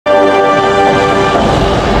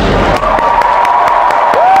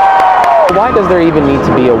Why does there even need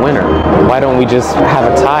to be a winner? Why don't we just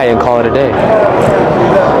have a tie and call it a day?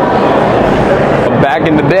 Back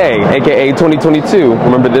in the day, aka 2022.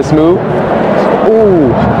 Remember this move?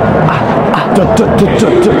 Ooh.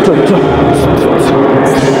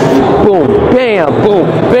 Boom, bam, boom,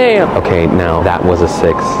 bam. Okay, now that was a 6.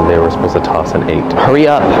 They were supposed to toss an 8. Hurry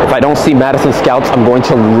up. If I don't see Madison Scouts, I'm going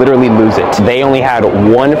to literally lose it. They only had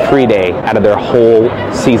one free day out of their whole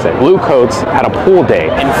season. Blue Coats had a pool day.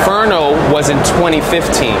 Inferno was in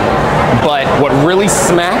 2015. But what really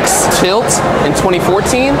smacks Tilt in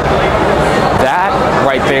 2014, that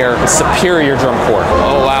right there is superior drum corps.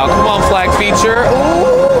 Oh wow, come on flag feature.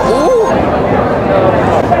 Ooh, ooh.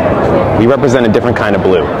 We represent a different kind of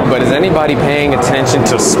blue. But is anybody paying attention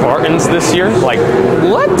to Spartans this year? Like,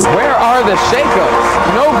 what? Where are the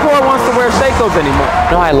Shakos? No corps wants to wear Shakos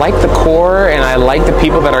anymore. No, I like the corps and I like the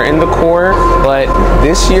people that are in the corps, but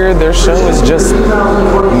this year their show is just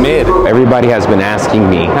mid. Everybody has been asking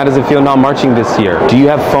me, how does it feel not marching this year? Do you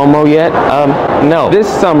have FOMO yet? No. This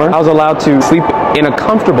summer, I was allowed to sleep in a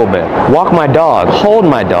comfortable bed, walk my dog, hold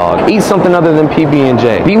my dog, eat something other than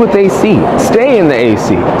PB&J, be with AC, stay in the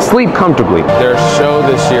AC, sleep comfortably. Their show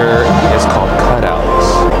this year is called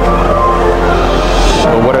Cutouts.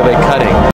 But what are they cutting?